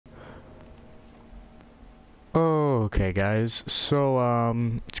Okay guys,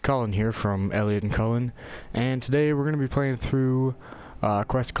 so it's Cullen here from Elliot and Cullen, and today we're going to be playing through a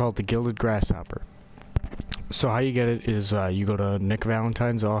quest called the Gilded Grasshopper. So how you get it is you go to Nick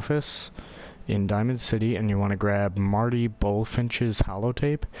Valentine's office in Diamond City and you want to grab Marty Bullfinch's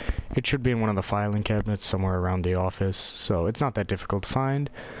holotape. It should be in one of the filing cabinets somewhere around the office, so it's not that difficult to find.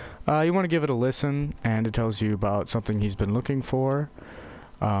 You want to give it a listen, and it tells you about something he's been looking for.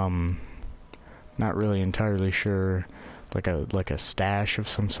 Not really entirely sure, like a stash of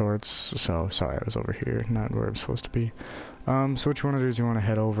some sorts. So sorry, I was over here, not where I'm supposed to be. So what you want to do is you want to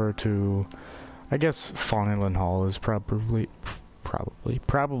head over to, I guess Fawn Hall is probably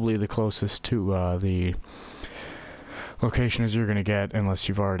the closest to the location as you're gonna get, unless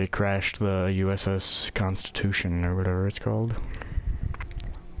you've already crashed the USS Constitution or whatever it's called.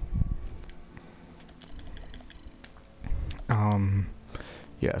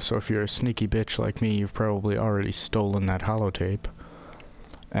 Yeah, so if you're a sneaky bitch like me, you've probably already stolen that holotape.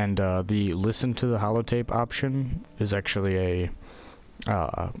 And the listen to the holotape option is actually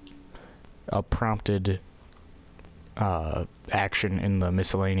a prompted action in the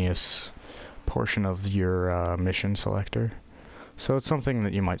miscellaneous portion of your mission selector. So it's something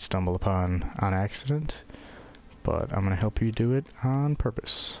that you might stumble upon on accident, but I'm going to help you do it on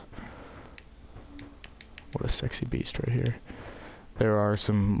purpose. What a sexy beast right here. There are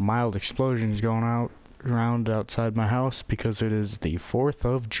some mild explosions going around outside my house because it is the 4th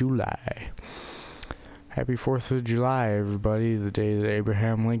of July. Happy 4th of July, everybody, the day that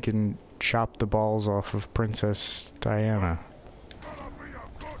Abraham Lincoln chopped the balls off of Princess Diana.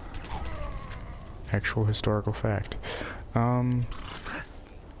 Actual historical fact.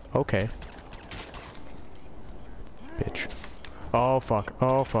 Okay. Bitch. Oh fuck,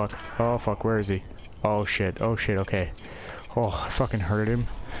 oh fuck, oh fuck, where is he? Oh shit, okay. Oh, I fucking heard him,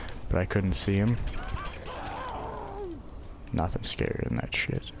 but I couldn't see him. Nothing scarier than that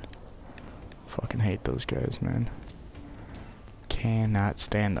shit. Fucking hate those guys, man. Cannot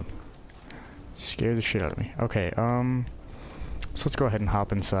stand them. Scare the shit out of me. Okay, so let's go ahead and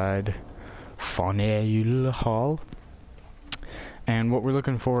hop inside Fawn Hall. And what we're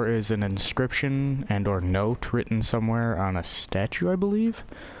looking for is an inscription and or note written somewhere on a statue, I believe.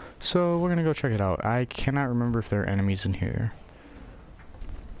 So we're gonna go check it out. I cannot remember if there are enemies in here,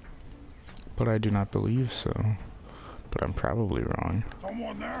 but I do not believe so. But I'm probably wrong.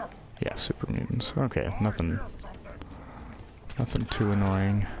 Someone there? Yeah, super mutants. Okay, nothing too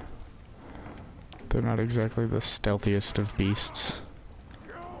annoying. They're not exactly the stealthiest of beasts.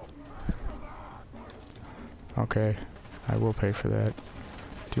 Okay, I will pay for that.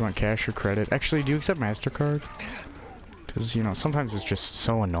 Do you want cash or credit? Actually, do you accept MasterCard? Because, you know, sometimes it's just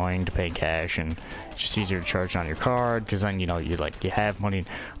so annoying to pay cash, and it's just easier to charge on your card, because then, you know, you have money.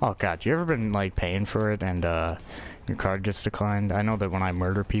 Oh god, you ever been, like, paying for it, and, your card gets declined? I know that when I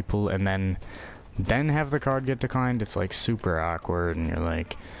murder people, and then have the card get declined, it's, like, super awkward, and you're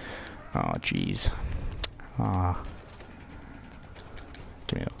like, oh, jeez.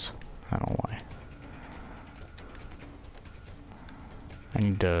 Give me those. I don't know why. I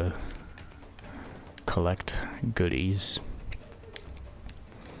need to collect goodies.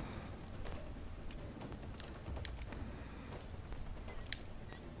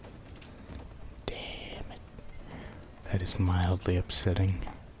 Damn it. That is mildly upsetting.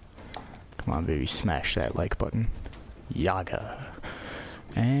 Come on, baby, smash that like button. Yaga.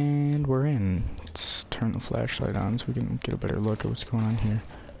 And we're in. Let's turn the flashlight on so we can get a better look at what's going on here.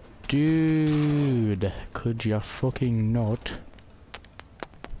 Dude, could ya fucking not?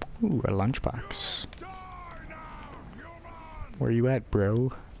 Ooh, a lunchbox. Where you at,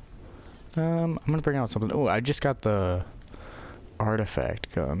 bro? I'm gonna bring out something. Oh, I just got the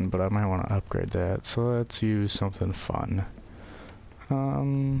artifact gun, but I might want to upgrade that. So let's use something fun.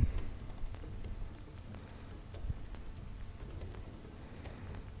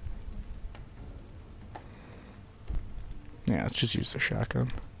 Yeah, let's just use the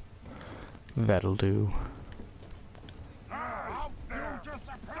shotgun. That'll do.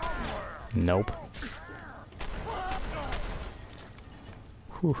 Nope.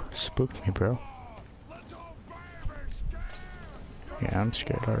 Whew, spooked me, bro. Yeah, I'm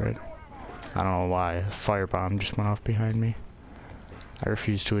scared, alright. I don't know why. A firebomb just went off behind me. I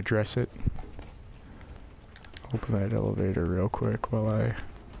refuse to address it. Open that elevator real quick while I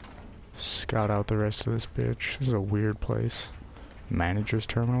scout out the rest of this bitch. This is a weird place. Manager's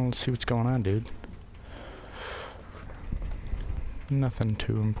terminal. Let's see what's going on, dude. Nothing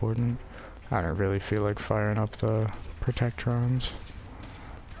too important. I don't really feel like firing up the Protectrons.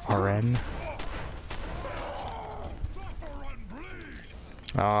 RN.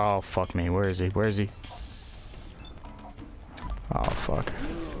 Oh, fuck me. Where is he? Where is he? fuck.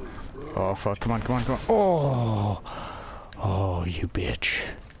 Oh fuck, come on, come on, come on. Oh! Oh, you bitch.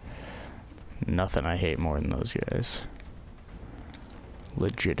 Nothing I hate more than those guys.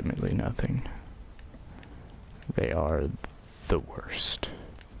 Legitimately nothing. They are the worst.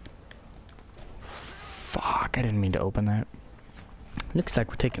 Fuck, I didn't mean to open that. Looks like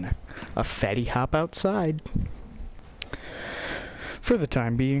we're taking a fatty hop outside. For the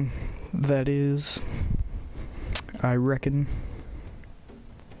time being, that is, I reckon.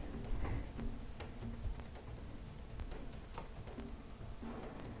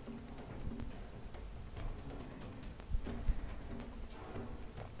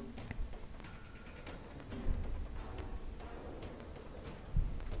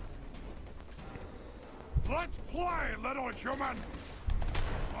 Let's play, little human!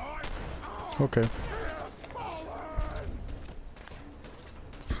 Okay.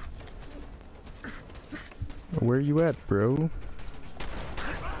 Where you at, bro?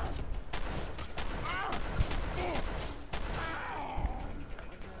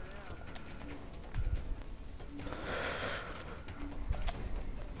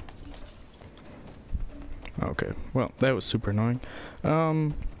 Okay, well, that was super annoying.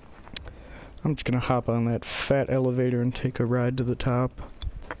 I'm just gonna hop on that fat elevator and take a ride to the top.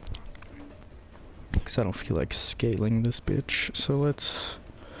 Because I don't feel like scaling this bitch. So let's...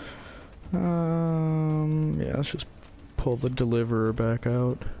 yeah, let's just pull the deliverer back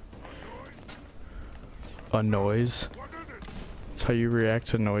out. A noise. That's how you react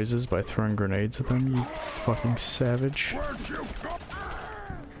to noises, by throwing grenades at them, you fucking savage.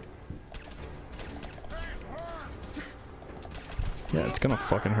 Yeah, it's gonna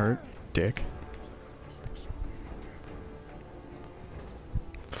fucking hurt, dick.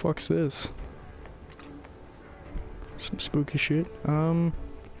 Fuck's this? Some spooky shit.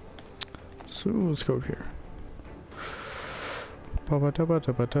 So let's go here.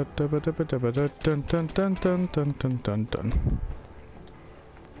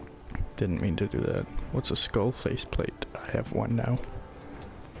 Didn't mean to do that. What's a skull face plate? I have one now.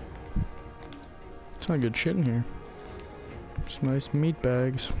 It's not good shit in here. Some nice meat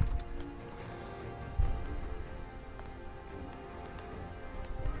bags.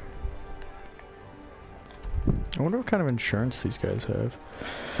 I wonder what kind of insurance these guys have.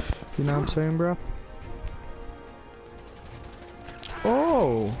 You know what I'm saying, bro?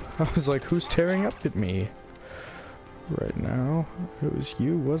 Oh! I was like, who's tearing up at me right now? It was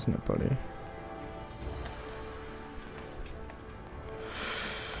you, wasn't it, buddy?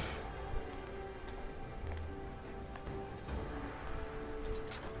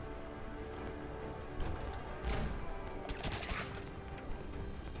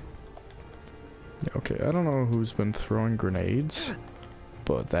 Okay, I don't know who's been throwing grenades,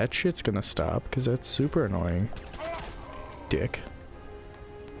 but that shit's gonna stop, because that's super annoying. Dick.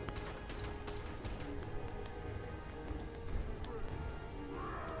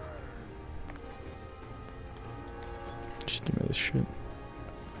 Just give me this shit.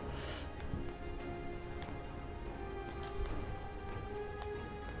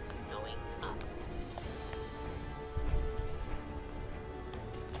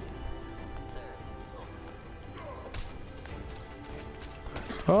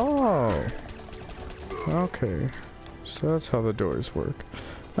 Oh! Okay. So that's how the doors work.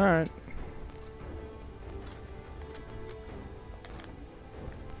 Alright.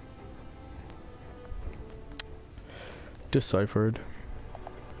 Deciphered.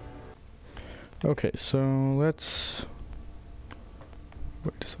 Okay, so let's...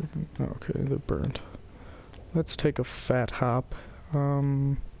 Wait a second. Oh, okay, they're burnt. Let's take a fat hop.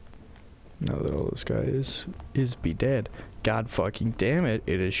 Now that all this guy is be dead. God fucking damn it,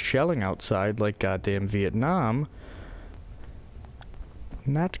 it is shelling outside like goddamn Vietnam.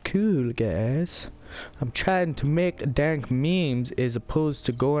 Not cool, guys. I'm trying to make dank memes as opposed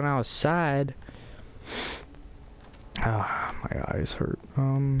to going outside. Ah, my eyes hurt.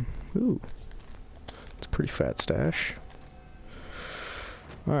 Ooh. It's a pretty fat stash.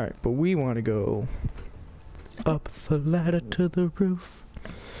 Alright, but we want to go up the ladder to the roof.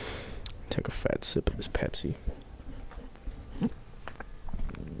 Take a fat sip of this Pepsi.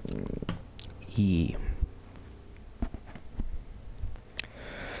 Yeah.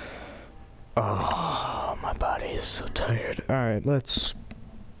 Oh, my body is so tired. Alright, let's...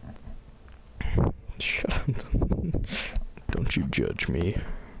 Shut up. Don't you judge me.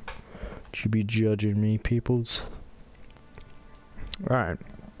 Don't you be judging me, peoples. Alright.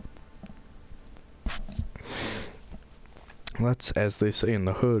 Let's, as they say in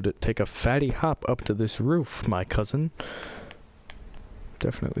the hood, take a fatty hop up to this roof, my cousin.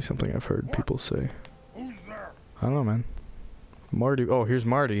 Definitely something I've heard people say. Who's there? I don't know, man. Marty. Oh, here's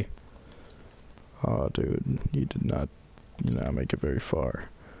Marty. Oh, dude, you did not make it very far.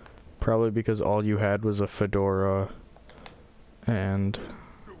 Probably because all you had was a fedora and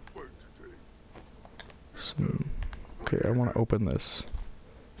some... Okay, I want to open this.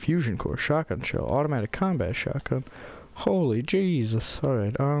 Fusion core, shotgun shell, automatic combat shotgun. Holy Jesus.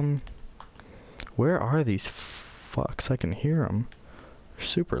 Alright, where are these fucks? I can hear them. They're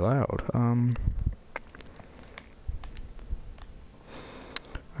super loud.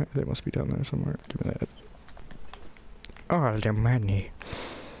 They must be down there somewhere. Give me that. Oh, the money.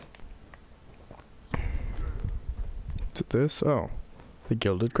 Is it this? Oh. The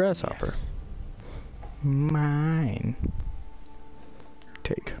Gilded Grasshopper. Yes. Mine.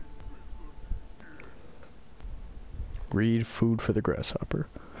 Take. Read food for the grasshopper.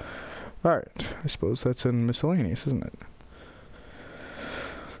 Alright. I suppose that's in miscellaneous, isn't it?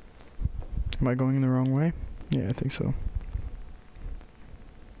 Am I going the wrong way? Yeah, I think so.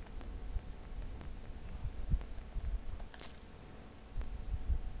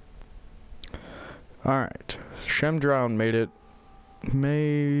 Alright, Shem Drown made it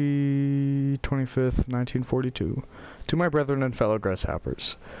May 25th, 1942. To my brethren and fellow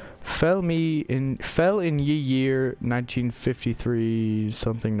grasshoppers. Fell in ye year 1953,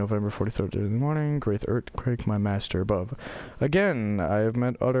 something November 43rd in the morning, great earthquake, my master above. Again, I have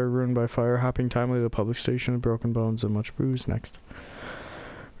met utter ruin by fire, hopping timely the public station, broken bones and much bruise. Next.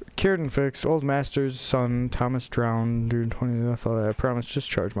 Cured and fixed, old master's son, Thomas drowned, June 20th, I thought I promised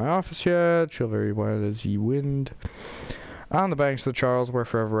discharge my office yet, chill very wide as ye wind. On the banks of the Charles, where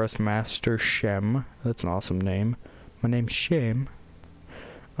forever rests Master Shem, that's an awesome name, my name's Shem.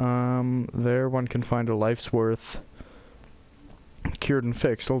 There one can find a life's worth, cured and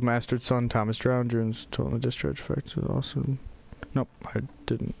fixed, old master's son, Thomas drowned, June's total discharge effect, awesome. Nope, I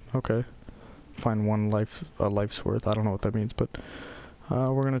didn't, okay. Find a life's worth, I don't know what that means, but...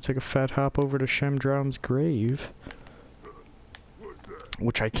 we're gonna take a fat hop over to Shem Drown's grave.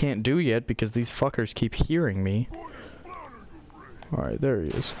 Which I can't do yet because these fuckers keep hearing me. Alright, there he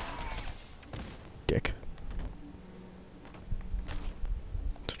is. Dick.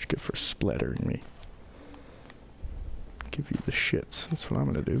 That's what you get for splattering me. Give you the shits. That's what I'm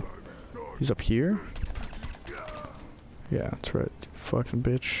gonna do. He's up here? Yeah, that's right. You fucking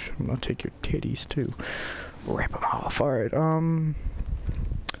bitch. I'm gonna take your titties too. Rip them off. Alright,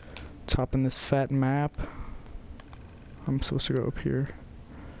 top in this fat map. I'm supposed to go up here.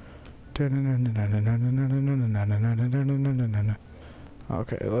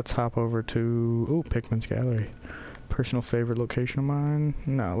 Okay, let's hop over to... Ooh, Pickman's Gallery. Personal favorite location of mine?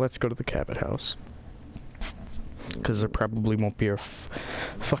 No, let's go to the Cabot House. Because there probably won't be a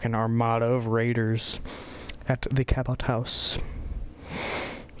fucking armada of raiders at the Cabot House.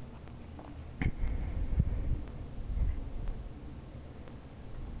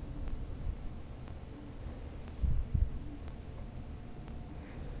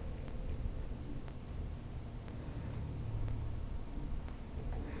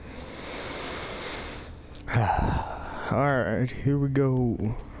 Alright, here we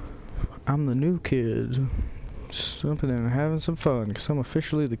go. I'm the new kid. Jumping in and having some fun, because I'm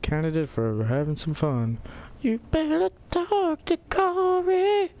officially the candidate for having some fun. You better talk to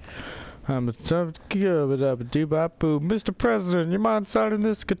Corey. I'm a tough do-bop-boo. Mr. President, you mind signing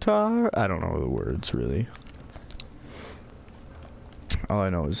this guitar? I don't know the words, really. All I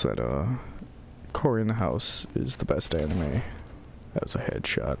know is that, Corey in the House is the best anime. That was a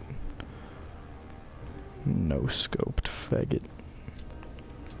headshot. No scoped faggot.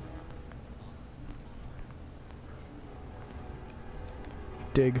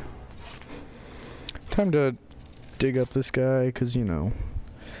 Dig. Time to dig up this guy, cause you know,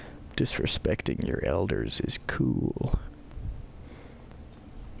 disrespecting your elders is cool.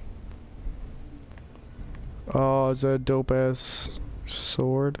 Oh, is that a dope ass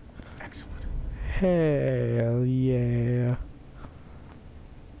sword? Excellent. Hell yeah.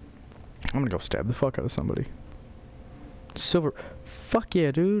 I'm gonna go stab the fuck out of somebody. Silver. Fuck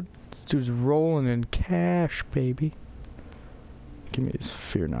yeah, dude. This dude's rolling in cash, baby. Give me his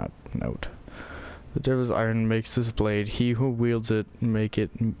fear not note. The devil's iron makes this blade. He who wields it make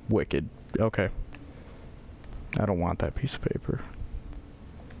it wicked. Okay. I don't want that piece of paper.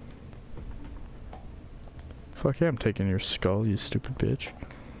 Fuck yeah, I'm taking your skull, you stupid bitch.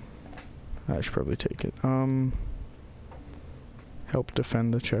 I should probably take it. Help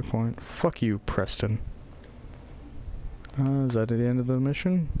defend the checkpoint. Fuck you, Preston. Is that the end of the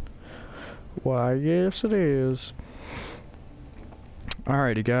mission? Why, yes it is.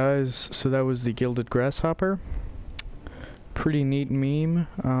 Alrighty guys, so that was the Gilded Grasshopper. Pretty neat meme.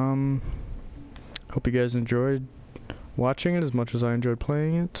 Hope you guys enjoyed. watching it as much as I enjoyed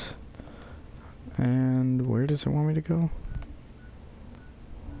playing it. And where does it want me to go?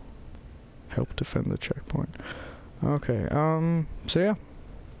 Help defend the checkpoint. Okay, so yeah.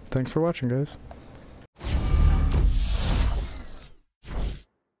 Thanks for watching, guys.